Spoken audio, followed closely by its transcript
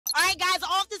right, guys,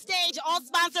 off the stage, all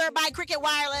sponsored by Cricket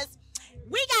Wireless.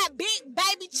 We got Big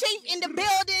Baby Chief in the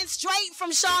building, straight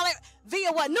from Charlotte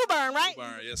via what? New Bern, right? New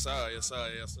Bern, yes sir, yes sir,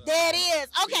 yes sir. There it is.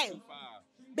 Okay.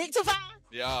 Big 2-5. Big 2-5?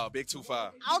 Yeah, Big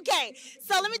 2-5. Okay,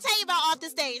 so let me tell you about off the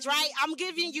stage, right? I'm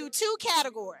giving you 2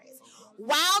 categories.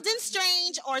 Wild and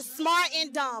strange or smart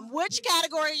and dumb. Which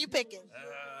category are you picking?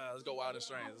 Let's go wild and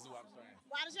strange. Let's do wild and strange.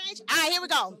 Wild and strange? All right, here we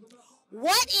go.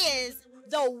 What is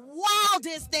the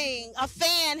wildest thing a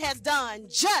fan has done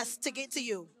just to get to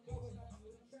you?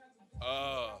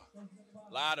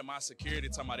 Lied to my security,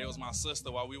 talking about it was my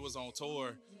sister while we was on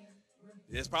tour.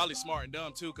 It's probably smart and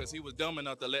dumb too, because he was dumb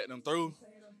enough to let them through.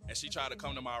 And she tried to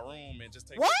come to my room and just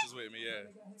take pictures with me, yeah.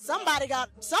 Somebody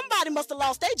must have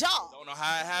lost their job. Don't know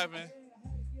how it happened,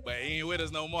 but he ain't with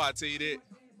us no more, I tell you that.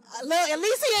 Look, at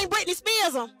least he ain't Britney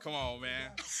Spears him. Come on,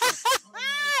 man.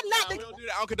 We don't do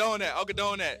that. I don't condone that. I don't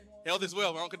condone that. Health is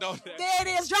wealth. I don't condone that. There it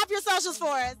is. Drop your socials for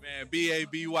us. Man,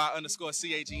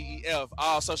 BABY_CHEEF.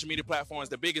 All social media platforms.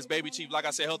 The biggest baby chief. Like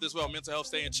I said, health is wealth. Mental health,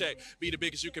 stay in check. Be the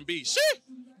biggest you can be. Shit.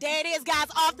 There it is, guys.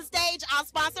 Off the stage, all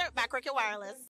sponsored by Cricket Wireless.